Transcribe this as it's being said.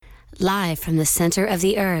Live from the center of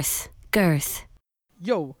the earth, Girth.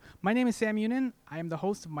 Yo, my name is Sam Yunin. I am the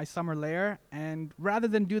host of My Summer Lair, and rather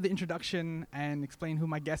than do the introduction and explain who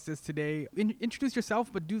my guest is today, introduce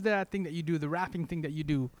yourself, but do that thing that you do, the rapping thing that you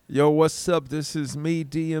do. Yo, what's up? This is me,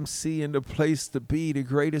 DMC, and the place to be, the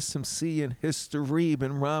greatest MC in history.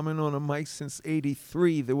 Been rhyming on a mic since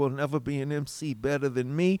 '83. There will never be an MC better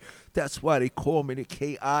than me. That's why they call me the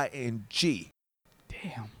K-I-N-G.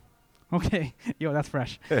 Damn. Okay. Yo, that's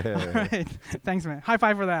fresh. All right. Thanks, man. High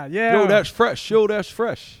five for that. Yeah. Yo, that's fresh. Yo, that's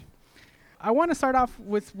fresh. I want to start off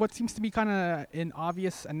with what seems to be kind of an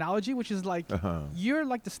obvious analogy, which is like you're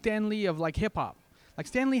like the Stan Lee of like hip hop. Like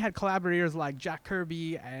Stan Lee had collaborators like Jack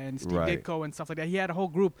Kirby and Steve Ditko and stuff like that. He had a whole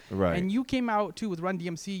group. Right. And you came out too with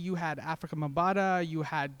Run-D.M.C. You had Africa Mabata. You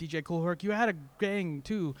had DJ Kool Herc. You had a gang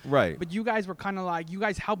too. Right. But you guys were kind of like, you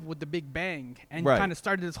guys helped with the Big Bang and Right. kind of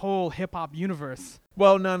started this whole hip hop universe.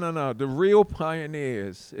 Well, no. The real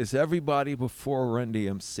pioneers is everybody before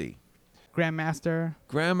Run-D.M.C. Grandmaster,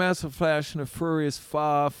 Flash and the Furious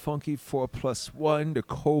 5, Funky 4+1, the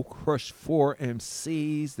Cold Crush 4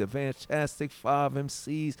 MCs, the Fantastic 5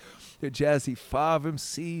 MCs, the Jazzy 5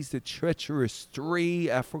 MCs, the Treacherous 3,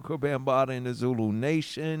 Africa Bambaataa and the Zulu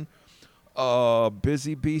Nation,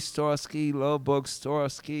 Busy B Starsky, Lovebug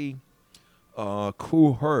Starsky,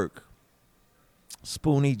 Kool Herc,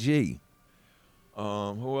 Spoonie G.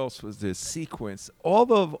 Who else was there? Sequence.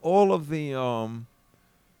 All of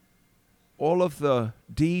the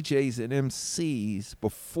DJs and MCs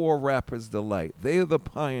before Rappers Delight. They are the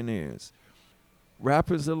pioneers.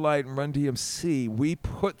 Rappers Delight and Run-D.M.C., we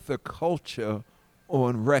put the culture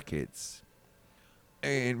on records.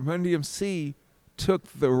 And Run-D.M.C.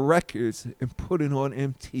 took the records and put it on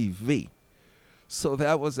MTV. So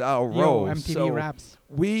that was our role. MTV so Raps.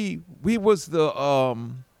 We was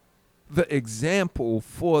the example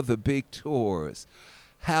for the big tours.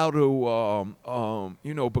 How to,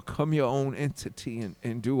 become your own entity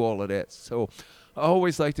and do all of that. So I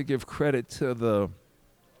always like to give credit to the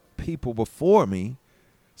people before me,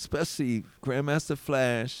 especially Grandmaster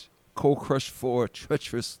Flash, Cold Crush 4,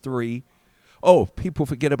 Treacherous 3. Oh, people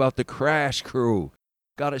forget about the Crash Crew.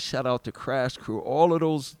 Got to shout out the Crash Crew. All of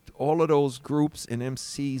those groups and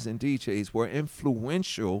MCs and DJs were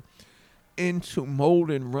influential into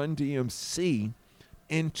molding Run-D.M.C.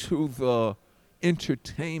 into the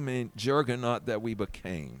entertainment juggernaut that we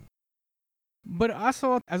became. But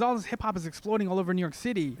also, as all this hip hop is exploding all over New York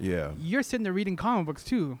City, you're sitting there reading comic books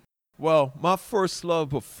too. Well, my first love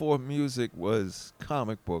before music was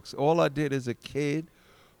comic books. All I did as a kid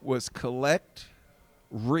was collect,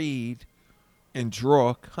 read, and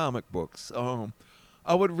draw comic books.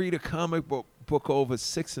 I would read a comic book over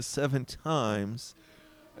 6 or 7 times.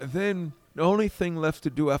 And then the only thing left to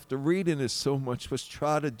do after reading it so much was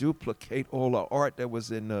try to duplicate all the art that was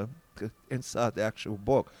inside the actual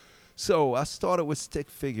book. So I started with stick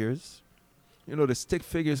figures. You know, the stick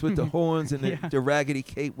figures with the horns, and the Raggedy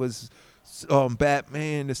Cape was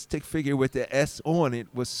Batman. The stick figure with the S on it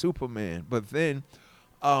was Superman. But then,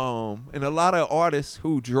 and a lot of artists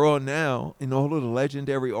who draw now, and all of the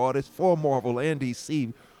legendary artists for Marvel and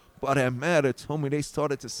DC, by that matter, told me they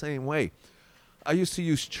started the same way. I used to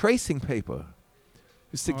use tracing paper.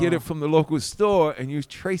 Used to get it from the local store, and you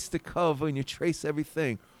trace the cover and you trace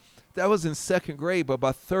everything. That was in 2nd grade, but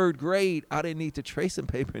by 3rd grade, I didn't need the tracing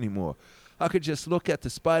paper anymore. I could just look at the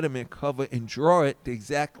Spider-Man cover and draw it the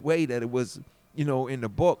exact way that it was, in the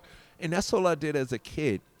book. And that's all I did as a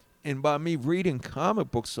kid. And by me reading comic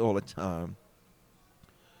books all the time,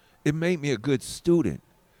 it made me a good student.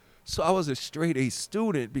 So I was a straight A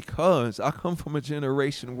student because I come from a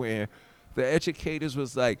generation where the educators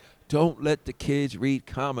was like, don't let the kids read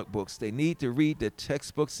comic books. They need to read their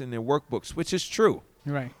textbooks and their workbooks, which is true.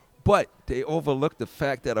 Right. But they overlooked the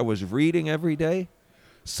fact that I was reading every day,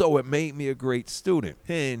 so it made me a great student.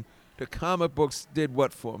 And the comic books did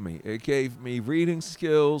what for me? It gave me reading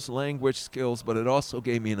skills, language skills, but it also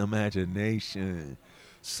gave me an imagination.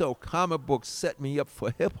 So comic books set me up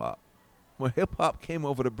for hip-hop. When hip-hop came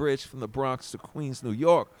over the bridge from the Bronx to Queens, New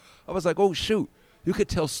York, I was like, oh, shoot. You could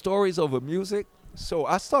tell stories over music. So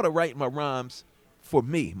I started writing my rhymes for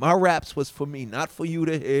me. My raps was for me, not for you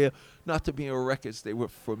to hear, not to be on records. They were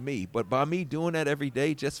for me. But by me doing that every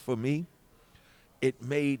day just for me, it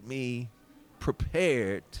made me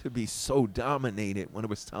prepared to be so dominated when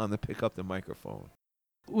it was time to pick up the microphone.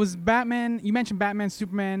 Was Batman, you mentioned Batman,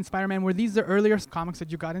 Superman, Spider-Man, were these the earlier comics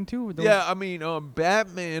that you got into? Yeah, I mean,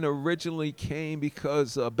 Batman originally came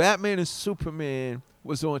because Batman and Superman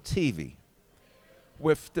was on TV.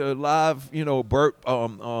 with the live, Burt,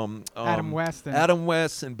 Adam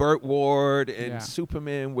West and Burt Ward and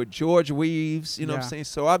Superman with George Reeves, you know what I'm saying?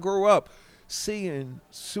 So I grew up seeing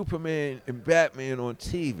Superman and Batman on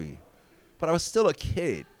TV, but I was still a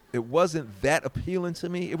kid. It wasn't that appealing to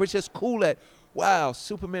me. It was just cool that, wow,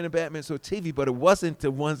 Superman and Batman's on TV, but it wasn't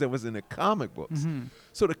the ones that was in the comic books. Mm-hmm.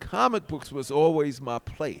 So the comic books was always my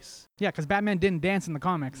place. Yeah, because Batman didn't dance in the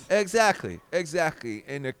comics. Exactly.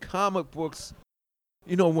 And the comic books,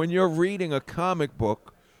 when you're reading a comic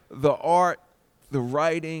book, the art, the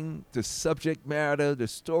writing, the subject matter, the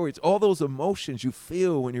stories, all those emotions you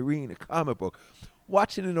feel when you're reading a comic book.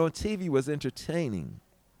 Watching it on TV was entertaining.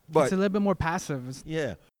 But it's a little bit more passive.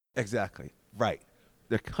 Yeah, exactly. Right.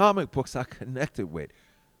 The comic books I connected with,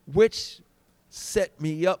 which set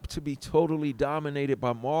me up to be totally dominated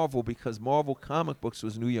by Marvel because Marvel comic books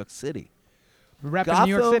was New York City. New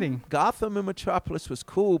York City. Gotham and Metropolis was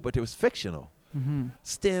cool, but it was fictional. Mm-hmm.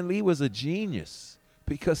 Stan Lee was a genius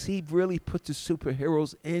because he really put the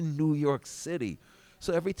superheroes in New York City.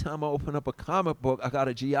 So every time I open up a comic book, I got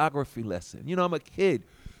a geography lesson. I'm a kid.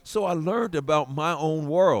 So I learned about my own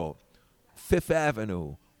world. Fifth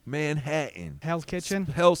Avenue, Manhattan. Hell's Kitchen,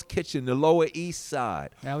 the Lower East Side.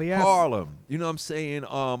 LES. Harlem. You know what I'm saying?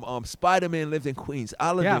 Spider-Man lived in Queens.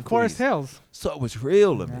 I lived in Queens. Forest Hills. So it was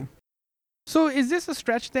real to me. So is this a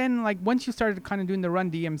stretch then? Like once you started kind of doing the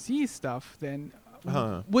Run-D.M.C stuff, then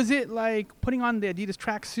was it like putting on the Adidas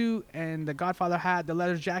tracksuit and the Godfather hat, the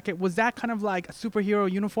leather jacket? Was that kind of like a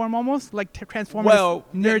superhero uniform almost? Like transforming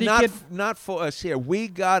nerdy kid? Not for us here. We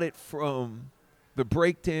got it from the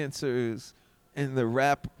breakdancers and the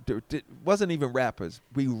rap. It wasn't even rappers.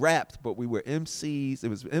 We rapped, but we were MCs. It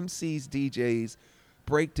was MCs, DJs,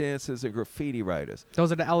 breakdancers, and graffiti writers.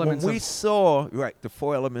 Those are the elements. When we saw, the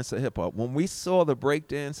 4 elements of hip-hop. When we saw the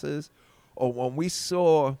breakdancers or when we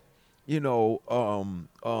saw,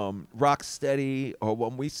 Rocksteady, or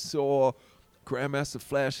when we saw Grandmaster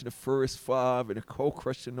Flash and the Furious 5 and the Cold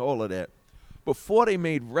Crush and all of that, before they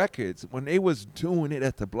made records, when they was doing it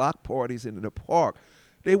at the block parties and in the park,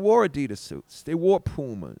 they wore Adidas suits. They wore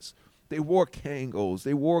Pumas. They wore Kangos.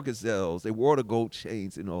 They wore Gazelles. They wore the gold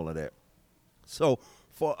chains and all of that. So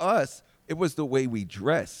for us, it was the way we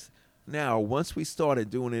dressed. Now, once we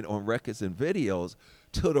started doing it on records and videos,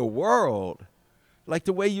 to the world, like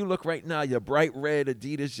the way you look right now, your bright red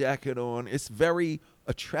Adidas jacket on, it's very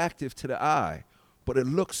attractive to the eye, but it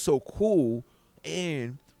looks so cool.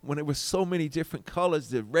 And when it was so many different colors,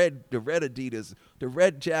 the red Adidas, the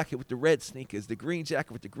red jacket with the red sneakers, the green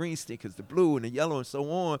jacket with the green sneakers, the blue and the yellow and so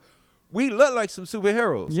on, we look like some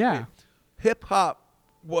superheroes. Yeah. Hip-hop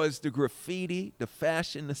was the graffiti, the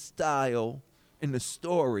fashion, the style, and the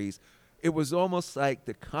stories. It was almost like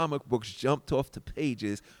the comic books jumped off the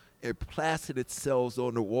pages. It plastered itself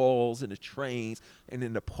on the walls and the trains and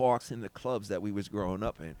in the parks and the clubs that we was growing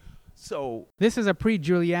up in. So this is a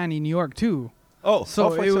pre-Giuliani New York too. Oh,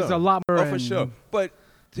 so it was a lot more. Oh, for sure. But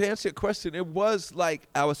to answer your question, it was like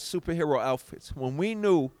our superhero outfits. When we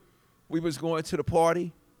knew we was going to the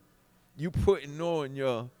party, you putting on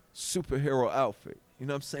your superhero outfit. You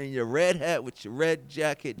know what I'm saying? Your red hat with your red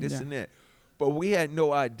jacket, this and that. But we had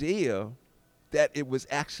no idea that it was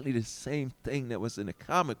actually the same thing that was in the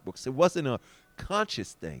comic books. It wasn't a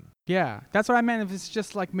conscious thing. Yeah, that's what I meant. If it's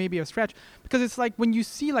just like maybe a stretch, because it's like when you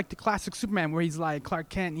see like the classic Superman where he's like Clark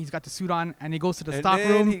Kent, and he's got the suit on, and he goes to the stock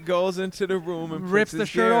room. He goes into the room and rips the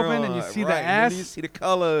shirt open, and you see the ass. And you see the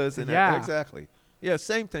colors and exactly. Yeah,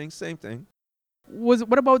 same thing.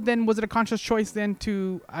 What about then? Was it a conscious choice then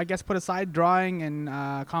to, I guess, put aside drawing and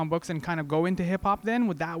comic books and kind of go into hip hop then?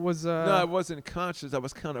 No, it wasn't conscious. I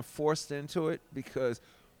was kind of forced into it because,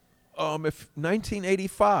 if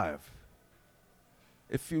 1985,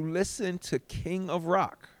 if you listen to King of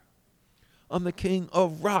Rock, I'm the king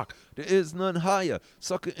of rock. There is none higher.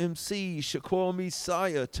 Sucker MCs should call me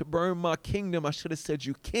sire. To burn my kingdom, I should have said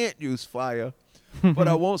you can't use fire, but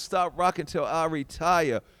I won't stop rocking till I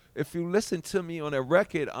retire. If you listen to me on a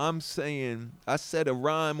record, I said a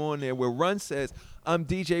rhyme on there where Run says, I'm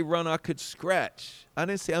DJ Run, I could scratch. I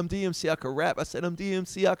didn't say I'm DMC, I could rap. I said I'm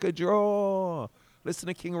DMC, I could draw. Listen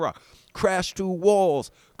to King Rock. Crash through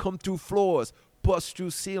walls, come through floors, bust through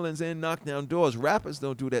ceilings and knock down doors. Rappers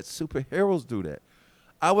don't do that. Superheroes do that.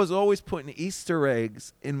 I was always putting Easter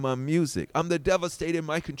eggs in my music. I'm the devastating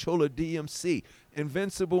mic controller DMC,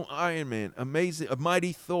 Invincible Iron Man, amazing,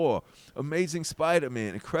 Mighty Thor, Amazing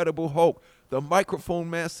Spider-Man, Incredible Hulk, the Microphone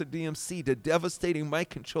Master DMC, the devastating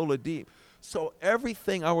mic controller D. So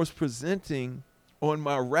everything I was presenting on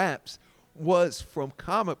my raps was from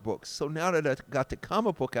comic books. So now that I got the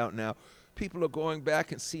comic book out now, people are going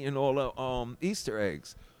back and seeing all the Easter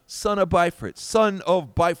eggs. Son of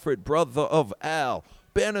Byford, brother of Al.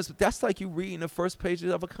 Banners, that's like you reading the first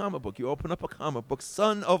pages of a comic book. You open up a comic book,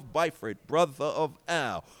 son of Byford, brother of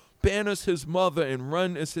Al. Banner's his mother and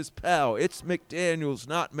Run is his pal. It's McDaniels,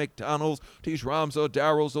 not McDonald's. These rhymes are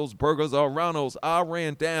Darryl's, those burgers are Ronald's. I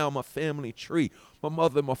ran down my family tree. My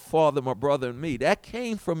mother, my father, my brother, and me. That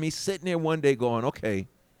came from me sitting there one day going, okay,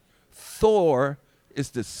 Thor is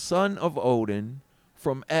the son of Odin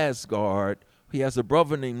from Asgard. He has a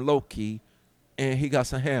brother named Loki, and he got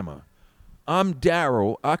some hammer. I'm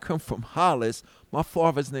Darryl. I come from Hollis. My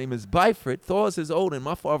father's name is Byford. Thor's is Odin.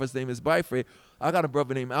 My father's name is Byford. I got a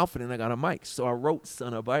brother named Alfred, and I got a Mike. So I wrote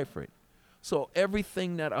Son of Byford. So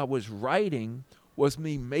everything that I was writing was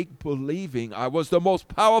me make-believing I was the most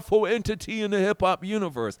powerful entity in the hip-hop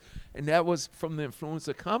universe. And that was from the influence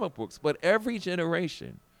of comic books. But every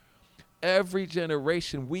generation,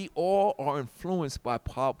 we all are influenced by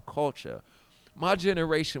pop culture. My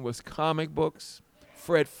generation was comic books,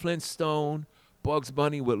 Fred Flintstone, Bugs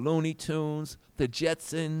Bunny with Looney Tunes, the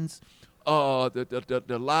Jetsons,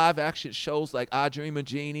 the live action shows like I Dream of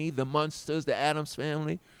Jeannie, the Munsters, the Addams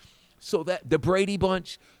Family, so that the Brady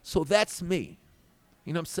Bunch. So that's me.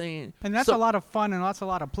 You know what I'm saying? And that's a lot of fun and that's a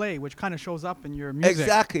lot of play, which kind of shows up in your music.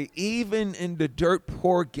 Exactly. Even in the dirt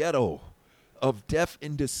poor ghetto of death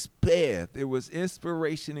and despair, there was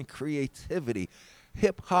inspiration and creativity.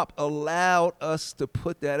 Hip hop allowed us to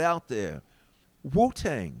put that out there.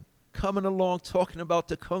 Wu-Tang coming along talking about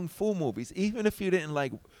the Kung Fu movies. Even if you didn't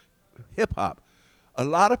like hip hop, a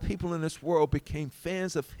lot of people in this world became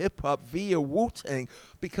fans of hip hop via Wu-Tang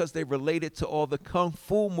because they related to all the Kung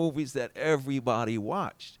Fu movies that everybody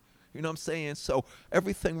watched. You know what I'm saying? So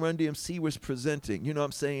everything Run-D.M.C was presenting, you know what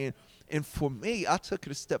I'm saying? And for me, I took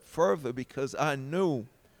it a step further because I knew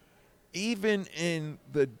even in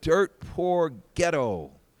the dirt poor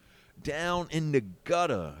ghetto, down in the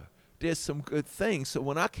gutter, there's some good things. So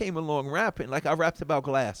when I came along rapping, like I rapped about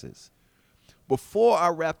glasses. Before I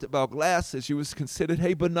rapped about glasses, you was considered,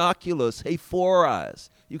 hey, binoculars, hey, 4 eyes.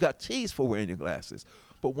 You got teased for wearing your glasses.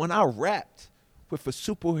 But when I rapped with a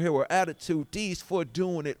superhero attitude, D's for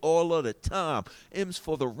doing it all of the time, M's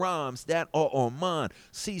for the rhymes that are on mine,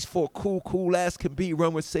 C's for cool ass can be.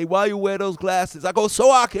 Run would say, why you wear those glasses? I go,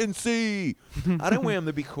 so I can see. I didn't wear them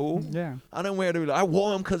to be cool. Yeah. I didn't wear them. I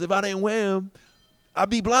wore them because if I didn't wear them, I'd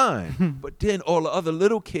be blind. But then all the other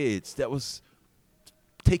little kids that was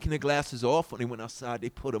taking the glasses off when they went outside, they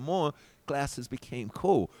put them on, glasses became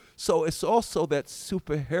cool. So it's also that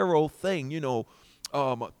superhero thing, you know.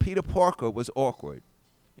 Peter Parker was awkward.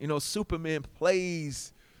 You know, Superman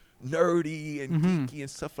plays nerdy and geeky and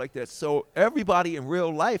stuff like that. So everybody in real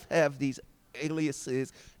life have these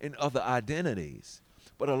aliases and other identities.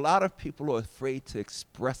 But a lot of people are afraid to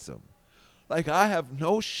express them. Like, I have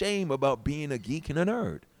no shame about being a geek and a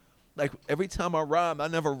nerd. Like, every time I rhymed, I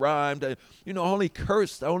never rhymed. I only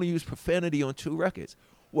cursed. I only used profanity on 2 records.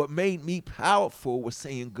 What made me powerful was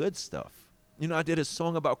saying good stuff. You know, I did a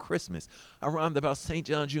song about Christmas. I rhymed about St.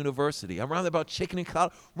 John's University. I rhymed about chicken and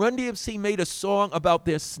collard. Run-D.M.C made a song about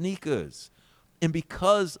their sneakers. And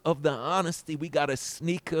because of the honesty, we got a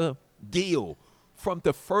sneaker deal from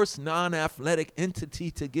the first non-athletic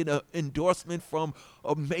entity to get an endorsement from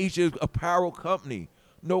a major apparel company.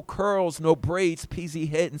 No curls, no braids, peasy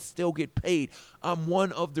head, and still get paid. I'm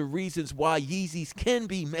one of the reasons why Yeezys can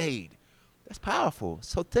be made. That's powerful.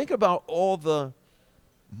 So think about all the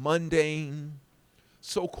mundane,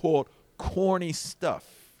 so-called corny stuff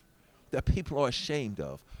that people are ashamed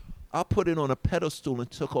of. I put it on a pedestal and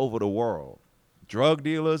took over the world. Drug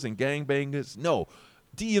dealers and gangbangers, no.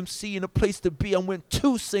 DMC in a place to be. I went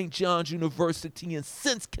to St. John's University, and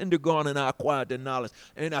since kindergarten I acquired the knowledge.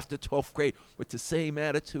 And after 12th grade, with the same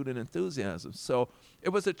attitude and enthusiasm. So it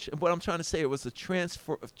was what I'm trying to say. It was a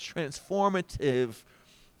transformative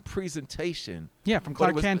presentation. Yeah, from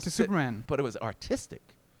Clark Kent to Superman. But it was artistic.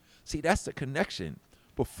 See, that's the connection.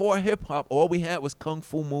 Before hip-hop, all we had was kung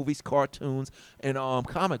fu movies, cartoons, and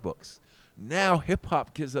comic books. Now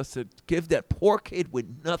hip-hop give that poor kid with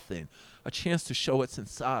nothing a chance to show what's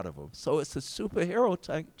inside of him. So it's a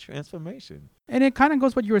superhero-type transformation. And it kind of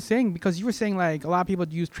goes what you were saying, because you were saying, like, a lot of people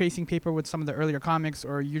use tracing paper with some of the earlier comics,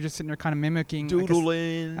 or you're just sitting there kind of mimicking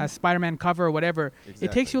doodling, like a Spider-Man cover or whatever. Exactly.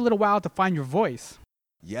 It takes you a little while to find your voice.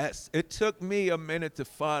 Yes, it took me a minute to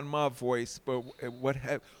find my voice, but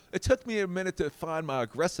it took me a minute to find my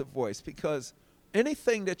aggressive voice, because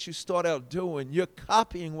anything that you start out doing, you're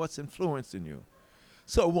copying what's influencing you.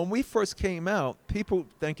 So when we first came out,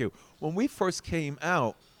 when we first came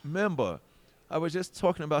out, remember, I was just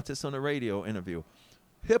talking about this on a radio interview.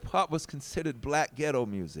 Hip-hop was considered black ghetto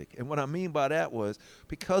music. And what I mean by that was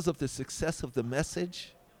because of the success of the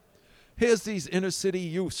message, Here's these inner city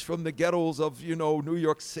youths from the ghettos of, New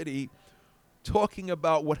York City talking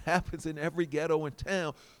about what happens in every ghetto in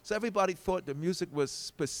town. So everybody thought the music was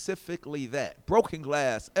specifically that. Broken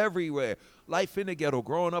glass everywhere. Life in the ghetto,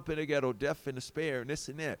 growing up in the ghetto, death and despair, and this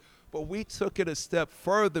and that. But we took it a step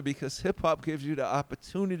further because hip-hop gives you the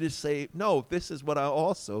opportunity to say, no, this is what I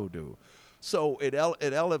also do. So it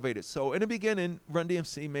elevated. So in the beginning,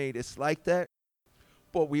 Run-D.M.C. made It's Like That,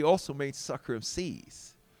 but we also made Sucker MCs.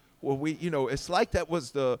 Well, It's Like That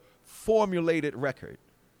was the formulated record.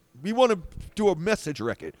 We want to do a message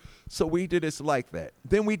record. So we did It's Like That.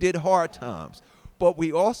 Then we did Hard Times. But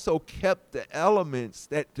we also kept the elements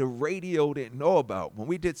that the radio didn't know about. When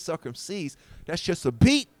we did Sucker MCs, that's just a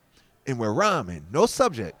beat and we're rhyming. No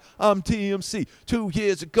subject. I'm DMC. 2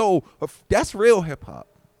 years ago. That's real hip hop.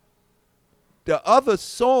 The other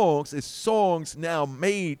songs is songs now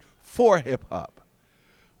made for hip hop.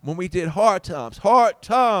 When we did Hard Times,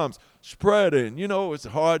 spreading, it's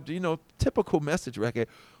hard, typical message record.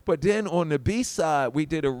 But then on the B-side, we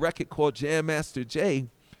did a record called Jam Master Jay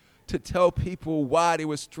to tell people why there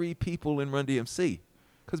was 3 people in Run-D.M.C.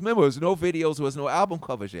 Because remember, there was no videos, there was no album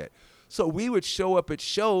covers yet. So we would show up at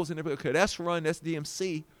shows and they'd be like, okay, that's Run, that's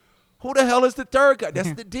DMC. Who the hell is the third guy?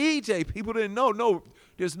 That's the DJ. People didn't know. No,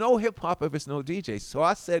 there's no hip-hop if it's no DJ. So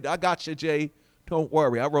I said, I got you, Jay. Don't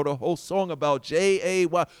worry. I wrote a whole song about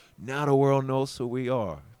J-A-Y. Now the world knows who we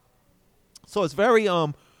are. So it's very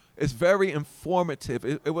informative.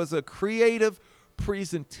 It was a creative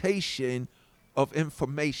presentation of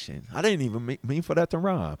information. I didn't even mean for that to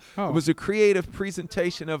rhyme. Oh. It was a creative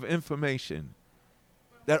presentation of information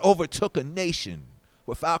that overtook a nation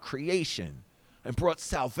without creation and brought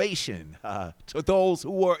salvation to those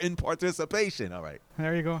who were in participation. All right.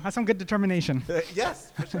 There you go. That's some good determination.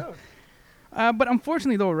 Yes, for sure. But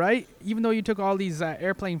unfortunately, though, right, even though you took all these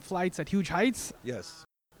airplane flights at huge heights, yes,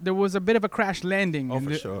 there was a bit of a crash landing. Oh,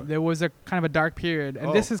 for sure. There was a kind of a dark period.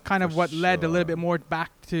 And this is kind of what led a little bit more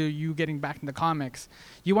back to you getting back into comics.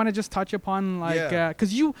 You want to just touch upon,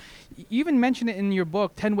 because you even mentioned it in your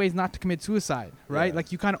book, 10 Ways Not to Commit Suicide, right? Yeah.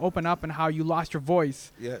 Like you kind of open up and how you lost your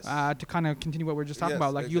voice to kind of continue what we are just talking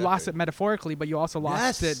about. Like you lost it metaphorically, but you also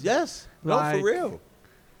lost it. Yes, like, no, for real.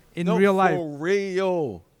 In real life. For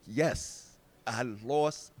real, yes. I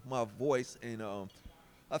lost my voice, and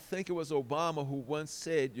I think it was Obama who once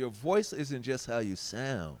said, your voice isn't just how you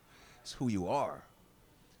sound, it's who you are.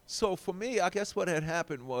 So for me, I guess what had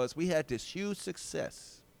happened was we had this huge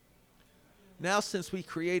success. Now since we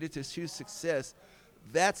created this huge success,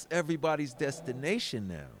 that's everybody's destination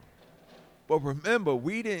now. But remember,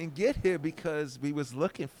 we didn't get here because we was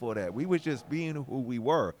looking for that. We were just being who we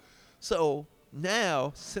were. So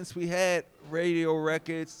now, since we had radio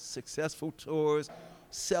records, successful tours,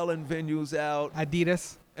 selling venues out.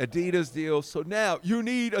 Adidas deal. So now you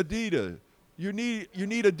need Adidas. You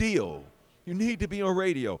need a deal. You need to be on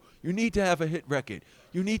radio. You need to have a hit record.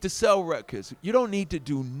 You need to sell records. You don't need to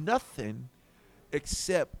do nothing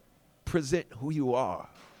except present who you are.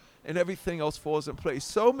 And everything else falls in place.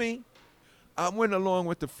 So I went along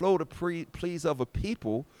with the flow to please other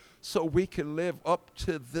people so we can live up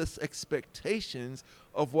to this expectations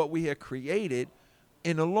of what we had created.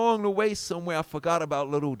 And along the way somewhere, I forgot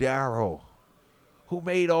about little Darryl, who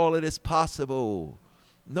made all of this possible.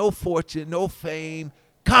 No fortune, no fame,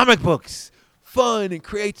 comic books, fun and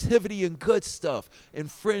creativity and good stuff,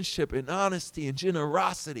 and friendship and honesty and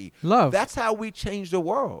generosity. Love. That's how we change the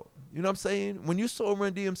world. You know what I'm saying? When you saw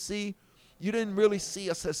Run-D.M.C., you didn't really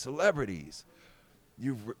see us as celebrities.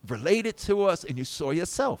 You related to us and you saw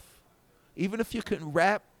yourself. Even if you couldn't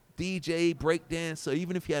rap, DJ, breakdance, or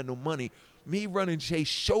even if you had no money, me running Jay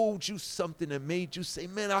showed you something that made you say,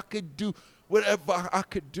 man, I could do whatever I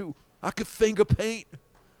could do. I could finger paint.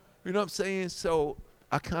 You know what I'm saying? So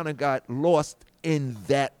I kind of got lost in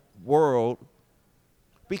that world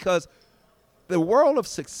because the world of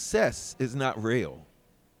success is not real.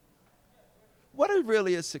 What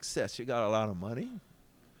really is success? You got a lot of money.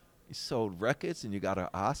 You sold records and you got an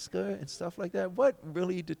Oscar and stuff like that. What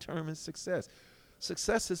really determines success?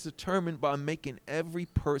 Success is determined by making every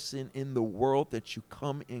person in the world that you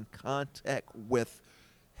come in contact with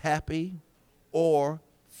happy or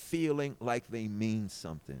feeling like they mean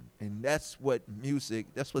something. And that's what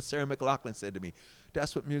Sarah McLachlan said to me.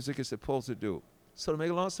 That's what music is supposed to do. So to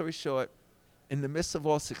make a long story short, in the midst of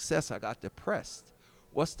all success, I got depressed.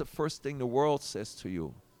 What's the first thing the world says to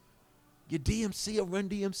you? Your DMC or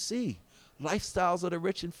Run-D.M.C. Lifestyles of the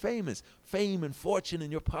rich and famous. Fame and fortune and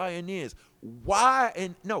your pioneers. Why?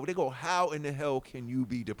 And no, they go, how in the hell can you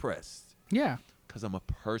be depressed? Yeah. Because I'm a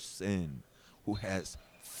person who has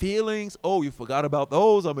feelings. Oh, you forgot about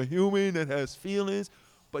those. I'm a human that has feelings.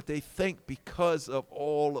 but they think because of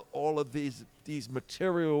all of these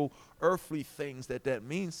material, earthly things that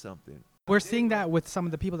means something. We're seeing that with some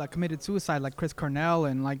of the people that committed suicide, like Chris Cornell,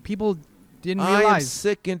 and like people didn't I am realize.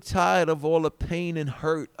 sick and tired of all the pain and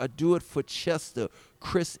hurt. I do it for Chester,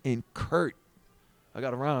 Chris, and Kurt. I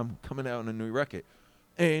got a rhyme coming out on a new record.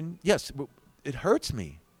 And yes, it hurts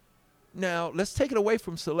me. Now, let's take it away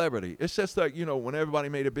from celebrity. It's just like, you know, when everybody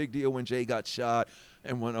made a big deal when Jay got shot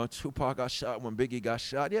and when Tupac got shot, when Biggie got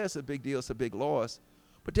shot. Yeah, it's a big deal. It's a big loss.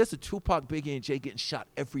 But there's a Tupac, Biggie, and Jay getting shot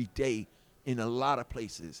every day in a lot of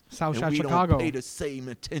places. Southside Chicago. Chicago. We don't pay the same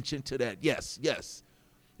attention to that. Yes, yes.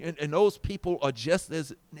 And those people are just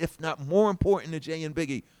as, if not more important than Jay and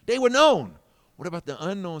Biggie. They were known. What about the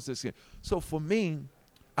unknowns this year? So for me,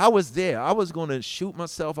 I was there. I was going to shoot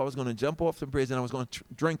myself. I was going to jump off the bridge, and I was going to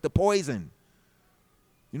drink the poison.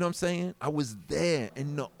 You know what I'm saying? I was there,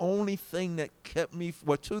 and the only thing that kept me,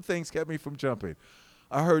 well, two things kept me from jumping.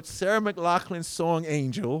 I heard Sarah McLachlan's song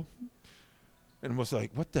Angel, and was like,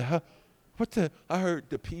 what the hell? I heard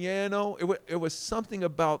the piano. It was something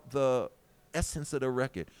about the essence of the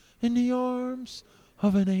record. In the arms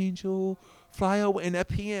of an angel, fly away, in that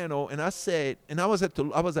piano. And I said, and I was an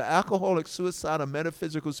alcoholic, suicidal,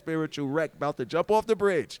 metaphysical, spiritual wreck about to jump off the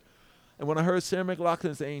bridge. And when I heard Sarah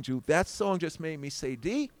McLachlan's Angel, that song just made me say,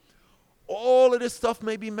 D, all of this stuff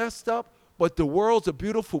may be messed up, but the world's a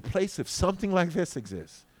beautiful place if something like this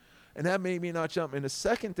exists. And that made me not jump. And the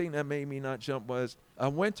second thing that made me not jump was I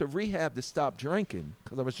went to rehab to stop drinking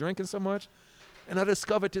because I was drinking so much. And I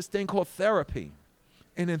discovered this thing called therapy.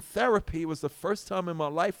 And in therapy, it was the first time in my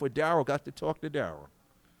life where Darryl got to talk to Darryl.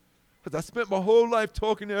 Because I spent my whole life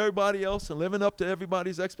talking to everybody else and living up to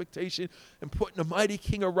everybody's expectation and putting the mighty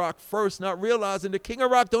King of Rock first, not realizing the King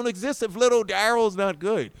of Rock don't exist if little Darryl's not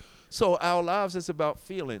good. So our lives is about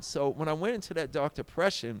feelings. So when I went into that dark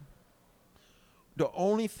depression, the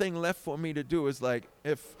only thing left for me to do is like,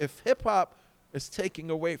 if hip-hop is taking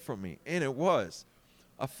away from me, and it was,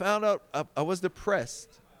 I found out I was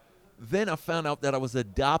depressed. Then I found out that I was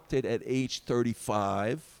adopted at age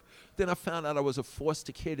 35. Then I found out I was a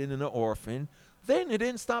foster kid and an orphan. Then it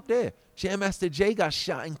didn't stop there. Jam Master Jay got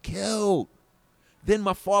shot and killed. Then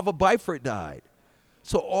my father Byford died.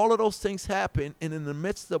 So all of those things happened, and in the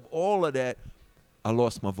midst of all of that, I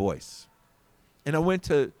lost my voice. And I went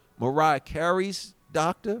to Mariah Carey's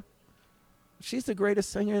doctor. She's the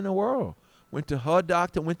greatest singer in the world. Went to her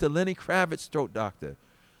doctor, went to Lenny Kravitz's throat doctor.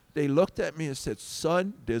 They looked at me and said,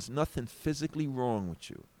 son, there's nothing physically wrong with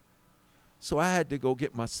you. So I had to go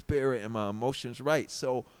get my spirit and my emotions right.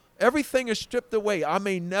 So everything is stripped away. I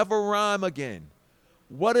may never rhyme again.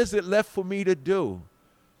 What is it left for me to do?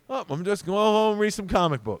 Oh, I'm just going home and read some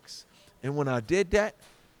comic books. And when I did that,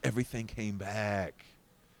 everything came back.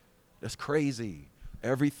 That's crazy.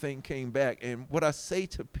 Everything came back. And what I say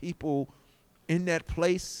to people in that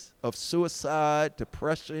place of suicide,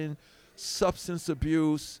 depression, substance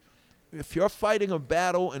abuse, if you're fighting a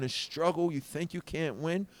battle and a struggle you think you can't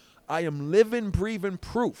win, I am living, breathing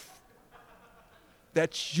proof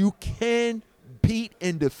that you can beat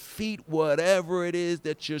and defeat whatever it is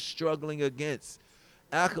that you're struggling against.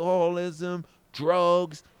 Alcoholism,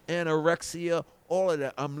 drugs, anorexia, all of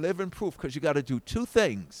that. I'm living proof because you got to do two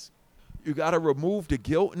things. You got to remove the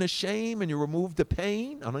guilt and the shame, and you remove the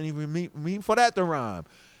pain. I don't even mean for that to rhyme.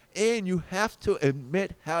 And you have to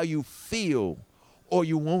admit how you feel or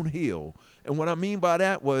you won't heal. And what I mean by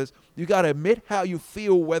that was you got to admit how you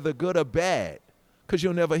feel, whether good or bad, because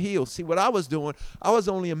you'll never heal. See, what I was doing, I was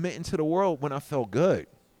only admitting to the world when I felt good.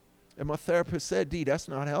 And my therapist said, D, that's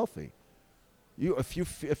not healthy. If you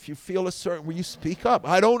feel a certain way, you speak up.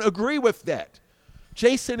 I don't agree with that.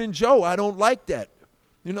 Jason and Joe, I don't like that.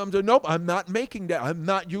 You know, nope, I'm not making that. I'm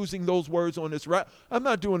not using those words on this rap. I'm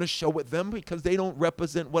not doing a show with them because they don't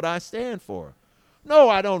represent what I stand for. No,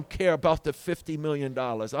 I don't care about the $50 million.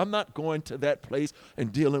 I'm not going to that place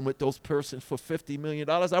and dealing with those persons for $50 million.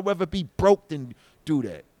 I'd rather be broke than do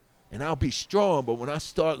that. And I'll be strong, but when I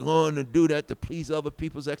start going to do that to please other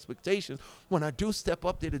people's expectations, when I do step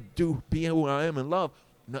up there to be who I am in love,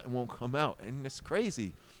 nothing won't come out. And it's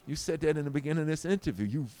crazy. You said that in the beginning of this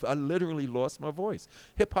interview. I literally lost my voice.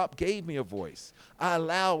 Hip-hop gave me a voice. I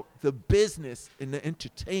allowed the business and the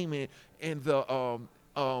entertainment and the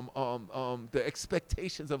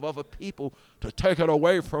expectations of other people to take it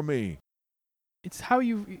away from me. It's how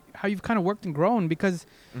you've kind of worked and grown, because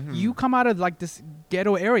you come out of like this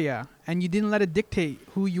ghetto area and you didn't let it dictate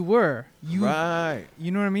who you were. Right. You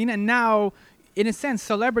know what I mean? And now, in a sense,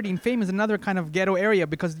 celebrity and fame is another kind of ghetto area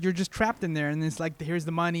because you're just trapped in there, and it's like here's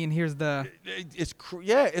the money and here's the. It's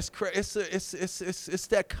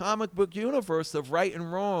that comic book universe of right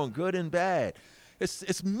and wrong, good and bad.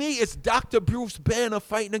 It's me. It's Dr. Bruce Banner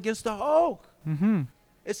fighting against the Hulk. Mm-hmm.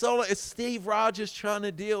 It's Steve Rogers trying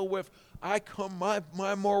to deal with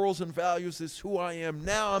my morals and values is who I am.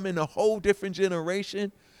 Now I'm in a whole different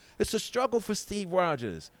generation. It's a struggle for Steve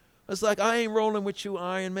Rogers. It's like, I ain't rolling with you,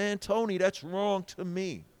 Iron Man. Tony, that's wrong to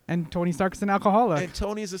me. And Tony Stark's an alcoholic. And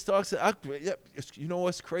Tony's a Stark. You know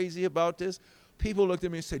what's crazy about this? People looked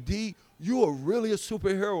at me and said, D, you are really a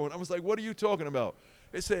superhero. And I was like, what are you talking about?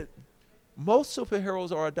 They said, most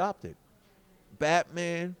superheroes are adopted.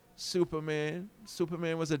 Batman, Superman.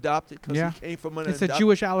 Superman was adopted because he came from an It's a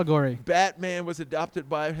Jewish allegory. Batman was adopted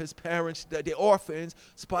by his parents, the orphans.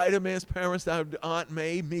 Spider-Man's parents, Aunt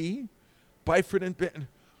May, me, Byford and Ben.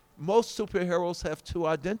 Most superheroes have two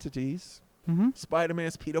identities. Mm-hmm.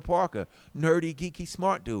 Spider-Man's Peter Parker, nerdy, geeky,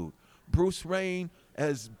 smart dude. Bruce Wayne,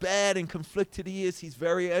 as bad and conflicted he is, he's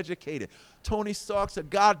very educated. Tony Stark's a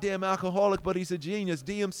goddamn alcoholic, but he's a genius.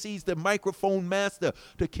 DMC's the microphone master,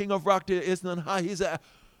 the king of rock. There is none high.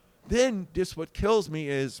 Then this what kills me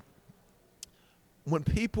is when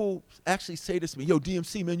people actually say this to me, yo,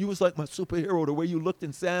 DMC, man, you was like my superhero, the way you looked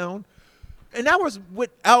and sound. And that was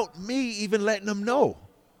without me even letting them know.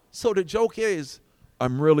 So the joke is,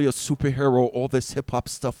 I'm really a superhero. All this hip-hop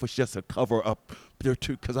stuff was just a cover-up there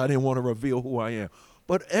too, because I didn't want to reveal who I am.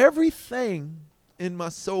 But everything in my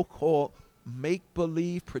so-called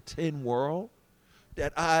make-believe, pretend world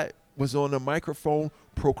that I was on the microphone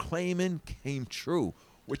proclaiming came true,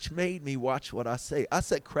 which made me watch what I say. I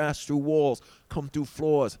said crash through walls, come through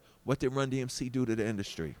floors. What did Run-D.M.C. do to the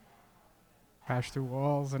industry? Crash through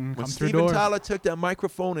walls and when come through Steven doors. Tyler took that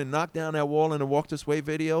microphone and knocked down that wall in the Walk This Way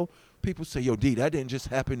video, people say, yo, D, that didn't just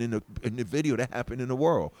happen in the video, that happened in the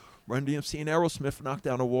world. Run-D.M.C. and Aerosmith knocked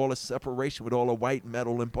down a wall of separation with all the white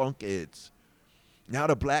metal and punk kids. Now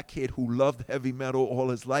the black kid who loved heavy metal all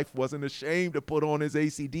his life wasn't ashamed to put on his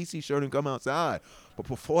AC/DC shirt and come outside. But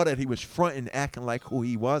before that, he was fronting, acting like who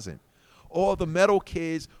he wasn't. All the metal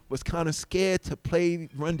kids was kind of scared to play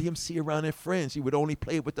Run-D.M.C. around their friends. He would only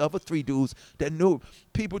play with the other three dudes that knew.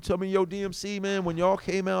 People tell me, yo, DMC, man, when y'all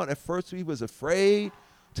came out, at first we was afraid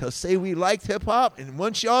to say we liked hip-hop. And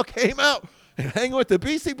once y'all came out and hanging with the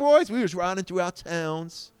Beastie Boys, we was riding through our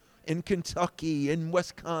towns in Kentucky, in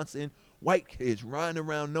Wisconsin, white kids riding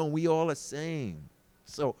around knowing we all the same.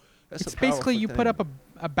 So that's It's basically you put up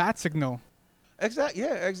a bat signal. Exactly.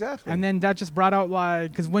 Yeah, exactly. And then that just brought out, like,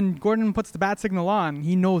 because when Gordon puts the bat signal on,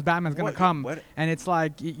 he knows Batman's going to come. And it's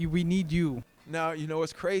like, we need you. Now, you know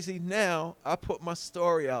what's crazy? Now, I put my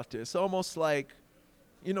story out there. It's almost like,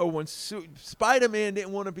 you know, when Spider-Man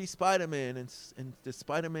didn't want to be Spider-Man in the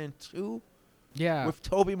Spider-Man 2 with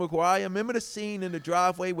Tobey Maguire. Remember the scene in the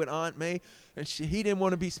driveway with Aunt May? And he didn't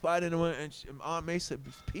want to be Spider-Man. And Aunt May said,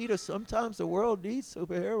 Peter, sometimes the world needs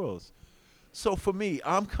superheroes. So for me,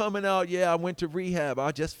 I'm coming out, I went to rehab.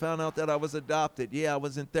 I just found out that I was adopted. I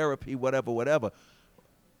was in therapy, whatever.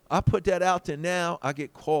 I put that out there now, I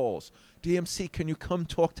get calls. DMC, can you come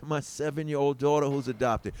talk to my 7-year-old daughter who's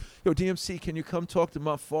adopted? Yo, DMC, can you come talk to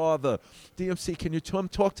my father? DMC, can you come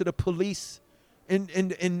talk to the police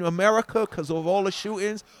in America because of all the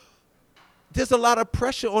shootings? There's a lot of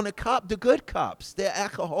pressure on the good cops. They're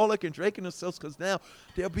alcoholic and drinking themselves because now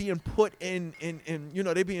they're being put in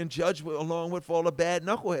they're being judged along with all the bad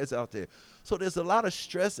knuckleheads out there. So there's a lot of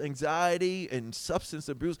stress, anxiety, and substance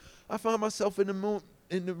abuse. I find myself in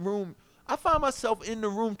the room. I find myself in the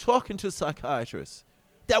room talking to psychiatrists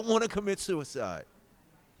that want to commit suicide,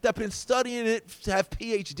 that been studying it, to have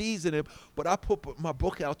PhDs in it. But I put my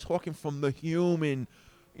book out talking from the human.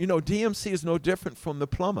 DMC is no different from the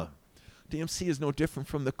plumber. DMC is no different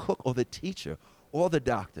from the cook or the teacher or the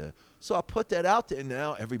doctor. So I put that out there.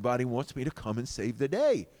 Now everybody wants me to come and save the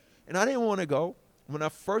day. And I didn't want to go. When I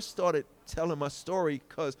first started telling my story,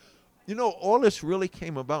 because, all this really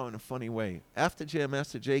came about in a funny way. After Jam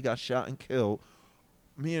Master Jay got shot and killed,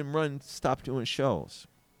 me and Run stopped doing shows.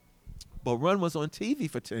 But Run was on TV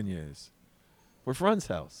for 10 years with Run's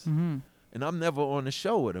house. Mm-hmm. And I'm never on the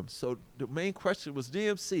show with him. So the main question was,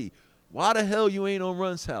 DMC, why the hell you ain't on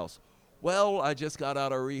Run's house? Well, I just got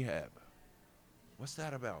out of rehab. What's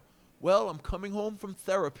that about? Well, I'm coming home from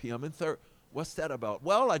therapy. I'm in therapy. What's that about?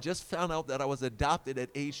 Well, I just found out that I was adopted at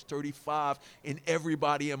age 35, and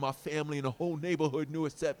everybody in my family and the whole neighborhood knew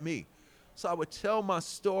except me. So I would tell my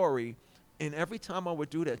story, and every time I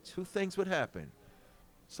would do that, two things would happen.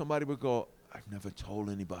 Somebody would go, I've never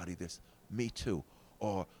told anybody this. Me too.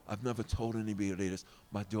 Or I've never told anybody this.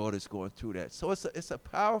 My daughter's going through that. So it's a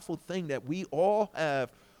powerful thing that we all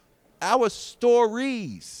have. Our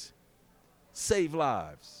stories save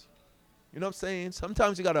lives. You know what I'm saying?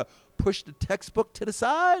 Sometimes you got to push the textbook to the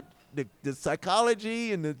side the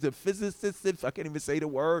psychology and the physicists, if I can't even say the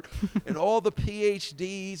word, and all the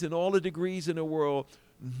PhDs and all the degrees in the world,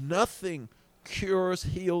 nothing cures,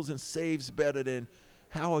 heals, and saves better than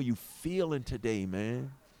how are you feeling today,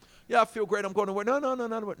 man? Yeah, I feel great. I'm going to work.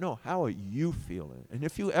 No. How are you feeling? And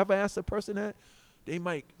if you ever ask a person that, they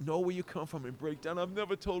might know where you come from and break down. I've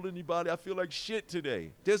never told anybody I feel like shit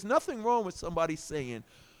today. There's nothing wrong with somebody saying,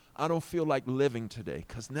 I don't feel like living today,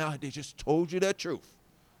 because now they just told you that truth.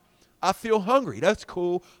 I feel hungry. That's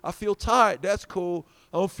cool. I feel tired. That's cool.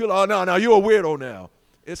 I don't feel, oh, no, you're a weirdo now.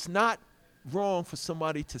 It's not wrong for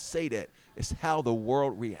somebody to say that. It's how the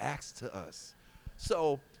world reacts to us.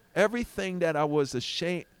 So everything that I was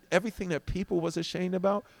ashamed, everything that people was ashamed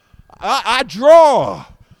about, I draw.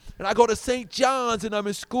 And I go to St. John's, and I'm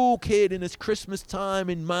a school kid, and it's Christmas time,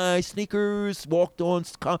 and my sneakers walked on,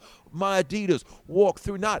 my Adidas walked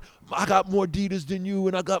through. Not, I got more Adidas than you,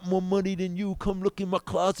 and I got more money than you. Come look in my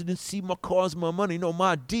closet and see my cars, my money. No,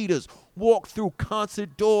 my Adidas walked through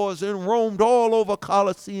concert doors and roamed all over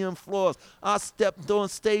Coliseum floors. I stepped on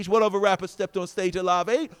stage. What other rapper stepped on stage at Live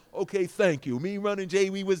 8? Okay, thank you. Me, Run and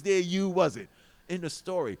Jay, we was there. You wasn't. In the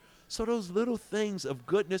story. So those little things of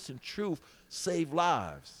goodness and truth save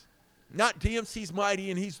lives. Not DMC's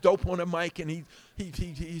mighty and he's dope on the mic and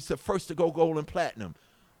he's the first to go gold and platinum.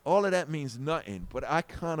 All of that means nothing, but I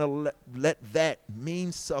kind of let that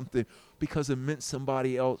mean something because it meant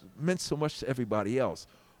somebody else, meant so much to everybody else.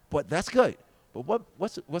 But that's good. But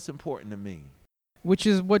what's important to me? Which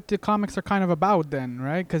is what the comics are kind of about then,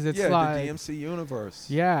 right? Because it's like the DMC universe.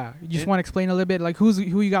 Yeah, you just want to explain a little bit, like who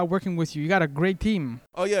you got working with you. You got a great team.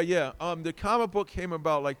 Oh yeah. The comic book came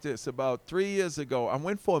about like this. About 3 years ago, I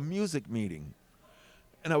went for a music meeting,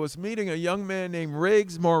 and I was meeting a young man named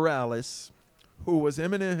Riggs Morales, who was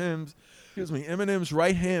Eminem's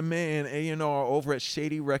right-hand man, A&R over at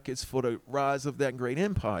Shady Records for the rise of that great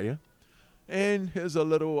empire. And here's a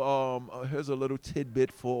little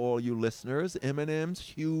tidbit for all you listeners. Eminem's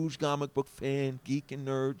huge comic book fan, geek and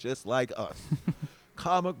nerd, just like us.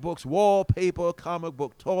 Comic books, wallpaper, comic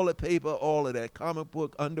book toilet paper, all of that. Comic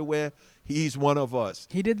book underwear. He's one of us.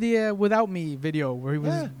 He did the Without Me video where he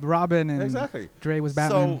was Robin and Dre was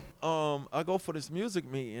Batman. So I go for this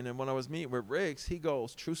music meeting, and when I was meeting with Riggs, he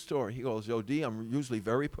goes, true story. He goes, yo, D, I'm usually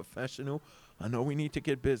very professional. I know we need to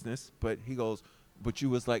get business, but he goes, but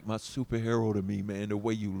you was like my superhero to me, man, the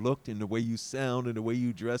way you looked and the way you sound and the way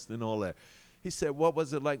you dressed and all that. He said, what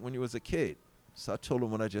was it like when you was a kid? So I told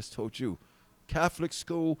him what I just told you. Catholic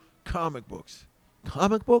school, comic books.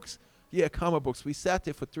 Comic books? Yeah, comic books. We sat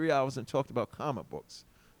there for 3 hours and talked about comic books.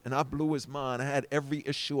 And I blew his mind. I had every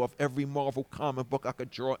issue of every Marvel comic book. I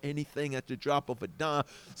could draw anything at the drop of a dime.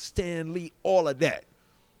 Stan Lee, all of that.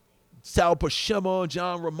 Sal Buscema,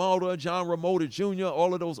 John Ramota Jr.,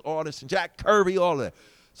 all of those artists, and Jack Kirby, all that.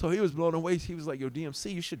 So he was blown away. He was like, yo,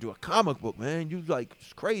 DMC, you should do a comic book, man. You like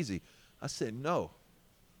crazy. I said, no.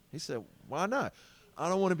 He said, why not? I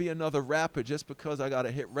don't want to be another rapper just because I got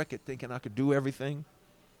a hit record thinking I could do everything.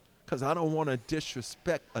 Because I don't want to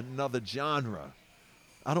disrespect another genre.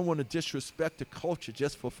 I don't want to disrespect the culture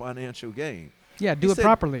just for financial gain. Yeah, do it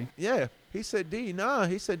properly. Yeah. He said, D, nah.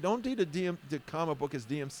 He said, don't do the comic book as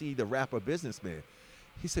DMC, the rapper businessman.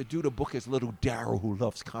 He said, do the book as little Darryl who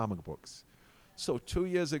loves comic books. So 2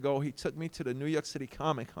 years ago, he took me to the New York City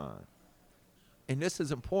Comic Con. And this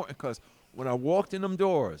is important because when I walked in them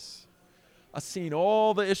doors, I seen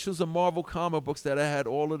all the issues of Marvel comic books that I had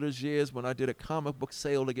all of those years when I did a comic book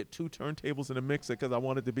sale to get 2 turntables and a mixer because I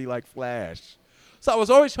wanted to be like Flash. So I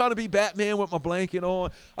was always trying to be Batman with my blanket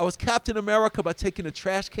on. I was Captain America by taking the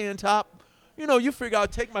trash can top. You know, you figure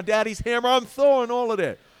I'd take my daddy's hammer. I'm Thor and all of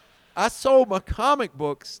that. I sold my comic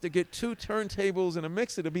books to get 2 turntables and a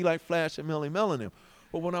mixer to be like Flash and Melly Mel and them.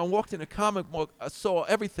 But when I walked in the comic book, I saw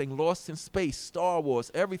everything, Lost in Space, Star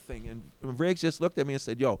Wars, everything. And Riggs just looked at me and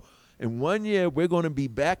said, yo, in 1 year, we're going to be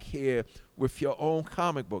back here with your own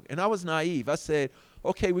comic book. And I was naive. I said,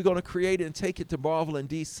 okay, we're going to create it and take it to Marvel and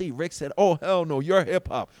DC. Rick said, oh, hell no, you're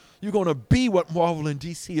hip-hop. You're going to be what Marvel and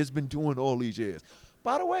DC has been doing all these years.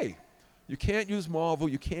 By the way, you can't use Marvel.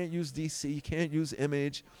 You can't use DC. You can't use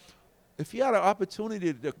Image. If you had an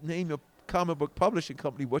opportunity to name your comic book publishing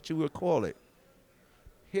company, what you would call it?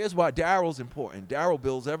 Here's why Darryl's important. Darryl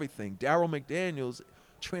builds everything. Darryl McDaniels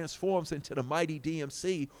transforms into the mighty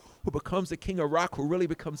DMC, who becomes the king of rock, who really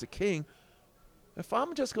becomes a king. If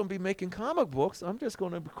I'm just going to be making comic books, I'm just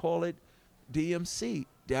going to call it DMC.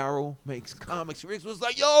 Darryl makes comics. Riggs was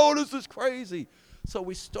like, yo, this is crazy. So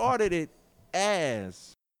we started it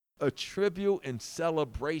as a tribute and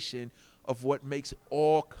celebration of what makes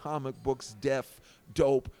all comic books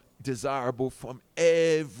dope, desirable from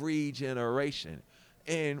every generation.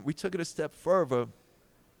 And we took it a step further.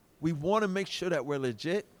 We want to make sure that we're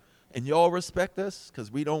legit and y'all respect us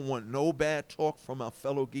because we don't want no bad talk from our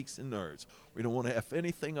fellow geeks and nerds. We don't want to F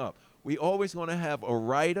anything up. We always want to have a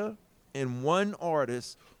writer and one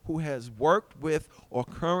artist who has worked with or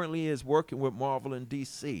currently is working with Marvel and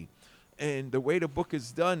DC. And the way the book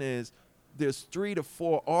is done is there's 3 to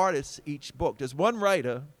 4 artists each book. There's one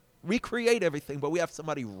writer. We create everything, but we have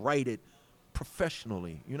somebody write it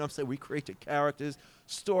professionally. You know what I'm saying? We create the characters,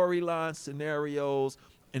 storylines, scenarios,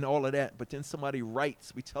 and all of that. But then somebody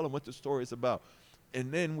writes. We tell them what the story is about.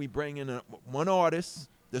 And then we bring in one artist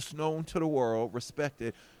that's known to the world,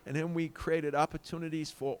 respected. And then we created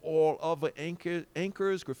opportunities for all other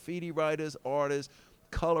anchors, graffiti writers, artists,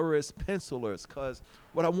 colorists, pencilers. Because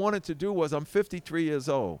what I wanted to do was I'm 53 years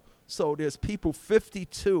old. So there's people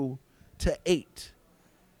 52 to 8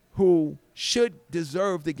 who should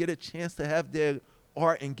deserve to get a chance to have their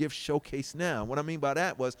art and gift showcase now. What I mean by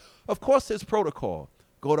that was, of course, there's protocol.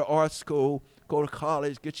 Go to art school, go to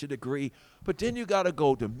college, get your degree. But then you got to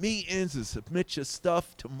go to meetings and submit your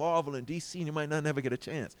stuff to Marvel and DC, and you might not never get a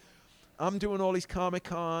chance. I'm doing all these Comic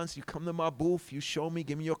Cons. You come to my booth, you show me,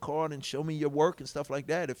 give me your card, and show me your work and stuff like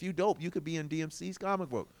that. If you dope, you could be in DMC's comic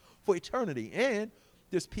book for eternity. And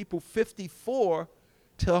there's people 54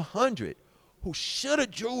 to 100 who should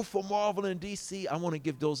have drew for Marvel and DC. I want to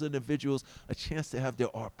give those individuals a chance to have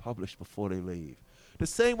their art published before they leave. The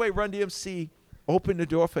same way Run-D.M.C. opened the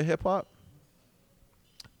door for hip-hop.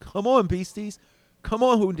 Come on, Beasties. Come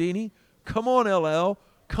on, Houdini. Come on, LL.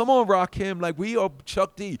 Come on, Rakim. Like, we are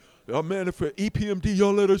Chuck D. Oh, man, if for EPMD,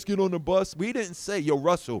 y'all let us get on the bus. We didn't say, yo,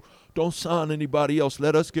 Russell, don't sign anybody else.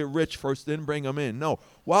 Let us get rich first, then bring them in. No.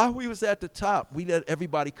 While we was at the top, we let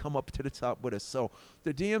everybody come up to the top with us. So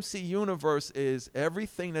the DMC universe is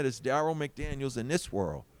everything that is Darryl McDaniels in this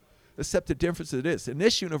world, except the difference of this. In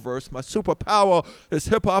this universe, my superpower is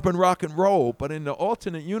hip-hop and rock and roll. But in the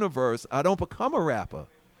alternate universe, I don't become a rapper.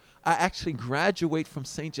 I actually graduate from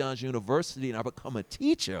St. John's University and I become a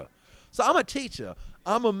teacher. So I'm a teacher.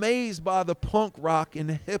 I'm amazed by the punk rock and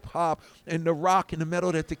the hip hop and the rock and the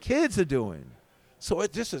metal that the kids are doing. So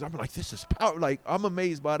I'm like, this is power. Like, I'm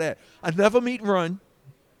amazed by that. I never meet Run.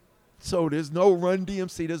 So there's no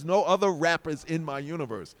Run-D.M.C. There's no other rappers in my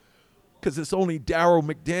universe. Because it's only Darryl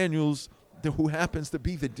McDaniels who happens to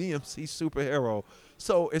be the DMC superhero.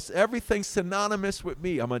 So it's everything synonymous with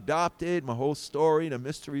me. I'm adopted, my whole story, the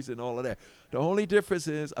mysteries and all of that. The only difference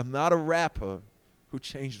is I'm not a rapper who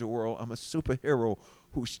changed the world. I'm a superhero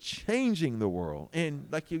who's changing the world. And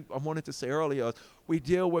like I wanted to say earlier, we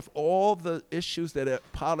deal with all the issues that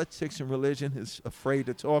politics and religion is afraid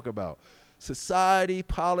to talk about. Society,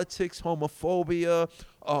 politics, homophobia,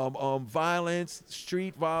 violence,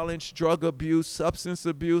 street violence, drug abuse, substance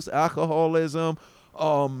abuse, alcoholism,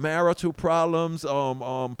 marital problems,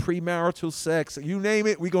 premarital sex, you name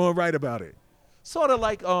it, we're going to write about it. Sort of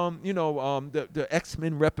like, the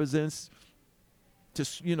X-Men represents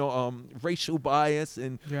just, racial bias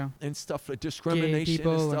and stuff like discrimination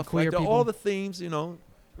and stuff like that. All the themes,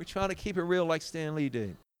 we're trying to keep it real like Stan Lee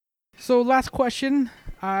did. So last question,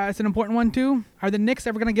 it's an important one too. Are the Knicks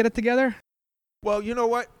ever going to get it together? Well, you know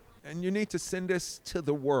what? And you need to send this to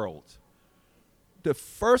the world. The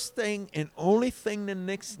first thing and only thing the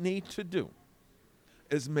Knicks need to do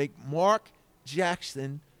is make Mark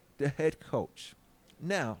Jackson the head coach.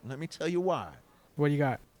 Now, let me tell you why. What do you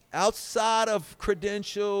got? Outside of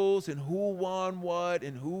credentials and who won what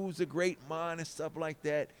and who's a great mind and stuff like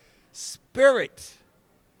that, spirit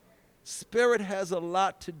has a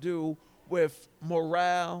lot to do with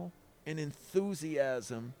morale and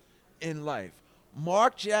enthusiasm in life.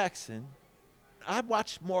 Mark Jackson, I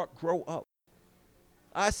watched Mark grow up.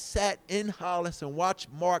 I sat in Hollis and watched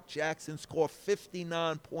Mark Jackson score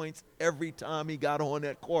 59 points every time he got on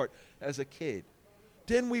that court as a kid.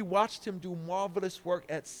 Then we watched him do marvelous work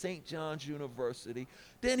at St. John's University.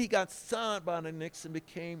 Then he got signed by the Knicks and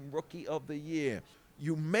became Rookie of the Year.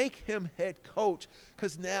 You make him head coach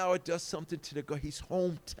because now it does something to the guy. He's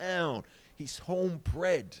hometown. He's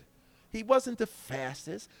homebred. He wasn't the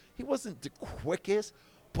fastest. He wasn't the quickest,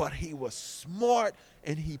 but he was smart,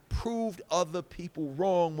 and he proved other people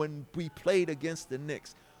wrong when we played against the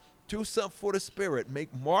Knicks. Do something for the spirit.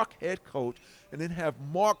 Make Mark head coach, and then have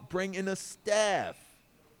Mark bring in a staff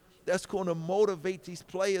that's going to motivate these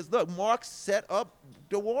players. Look, Mark set up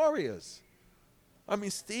the Warriors. I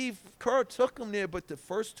mean, Steve Kerr took him there, but the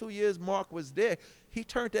first 2 years Mark was there, he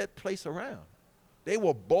turned that place around. They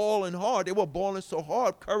were balling hard. They were balling so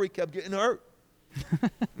hard, Curry kept getting hurt.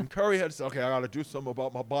 And Curry had to say, okay, I got to do something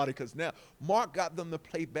about my body because now Mark got them to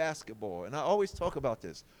play basketball. And I always talk about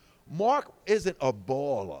this. Mark isn't a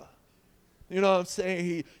baller. You know what I'm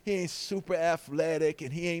saying? He ain't super athletic,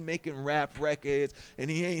 and he ain't making rap records, and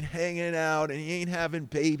he ain't hanging out, and he ain't having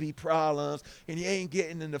baby problems, and he ain't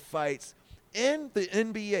getting into fights. In the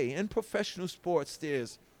NBA, in professional sports,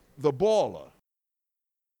 there's the baller.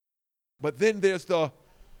 But then there's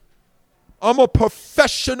I'm a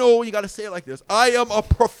professional, you got to say it like this. I am a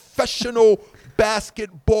professional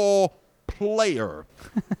basketball player.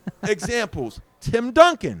 Examples, Tim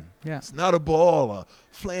Duncan. Yeah. It's not a baller,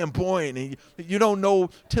 flamboyant. And you don't know,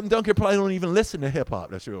 Tim Duncan probably don't even listen to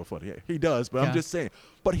hip-hop. That's real funny. Yeah, he does, but I'm just saying.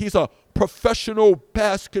 But he's a professional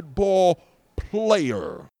basketball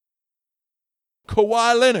player.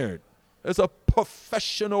 Kawhi Leonard is a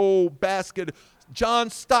professional John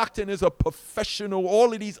Stockton is a professional.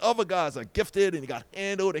 All of these other guys are gifted and they got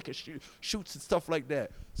handle. They can shoots and stuff like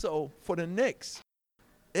that. So for the Knicks,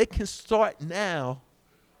 it can start now.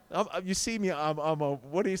 You see me?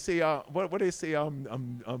 What do you say? What do you say?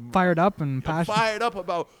 I'm fired up and passionate. Fired up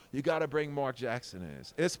about. You got to bring Mark Jackson in.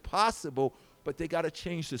 It's possible, but they got to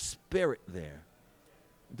change the spirit there.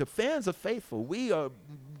 The fans are faithful. We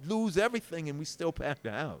lose everything and we still pack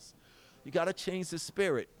the house. You got to change the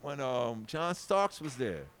spirit. When John Starks was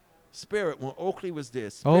there, spirit. When Oakley was there,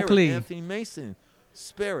 spirit. Oakley. Anthony Mason,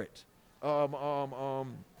 spirit.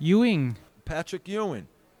 Ewing. Patrick Ewing,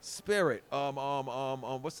 spirit.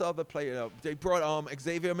 What's the other player? They brought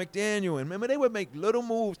Xavier McDaniel in. Remember, they would make little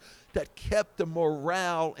moves that kept the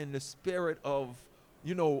morale and the spirit of,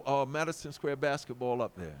 Madison Square basketball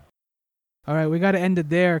up there. All right, we got to end it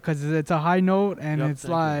there because it's a high note, and it's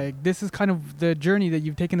like this is kind of the journey that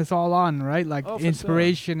you've taken us all on, right? Like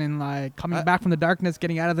inspiration and like coming back from the darkness,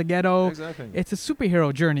 getting out of the ghetto. Exactly. It's a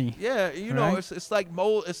superhero journey. Yeah, it's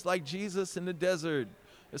like Jesus in the desert.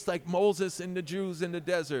 It's like Moses and the Jews in the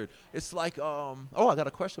desert. It's like I got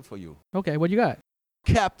a question for you. Okay, what you got?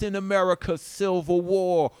 Captain America Civil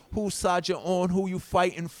War. Whose side you on? Who you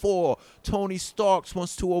fighting for? Tony Stark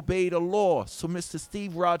wants to obey the law, so Mr.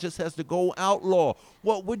 Steve Rogers has to go outlaw.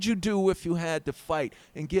 What would you do if you had to fight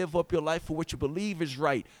and give up your life for what you believe is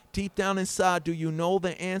right? Deep down inside, do you know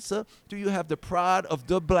the answer? Do you have the pride of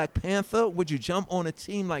the Black Panther? Would you jump on a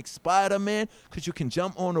team like Spider-Man because you can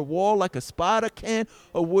jump on a wall like a spider can?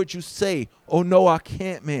 Or would you say, oh no, I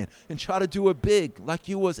can't, man, and try to do it big like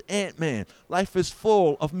you was Ant-Man? Life is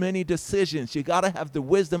full of many decisions. You got to have the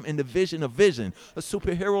wisdom and the vision of vision. A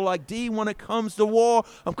superhero like D, when it comes to war,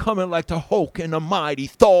 I'm coming like the Hulk and the mighty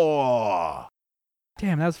Thor.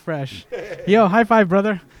 Damn, that was fresh. Yo, high five,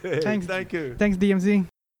 brother. Thanks. Thank you. Thanks, DMC.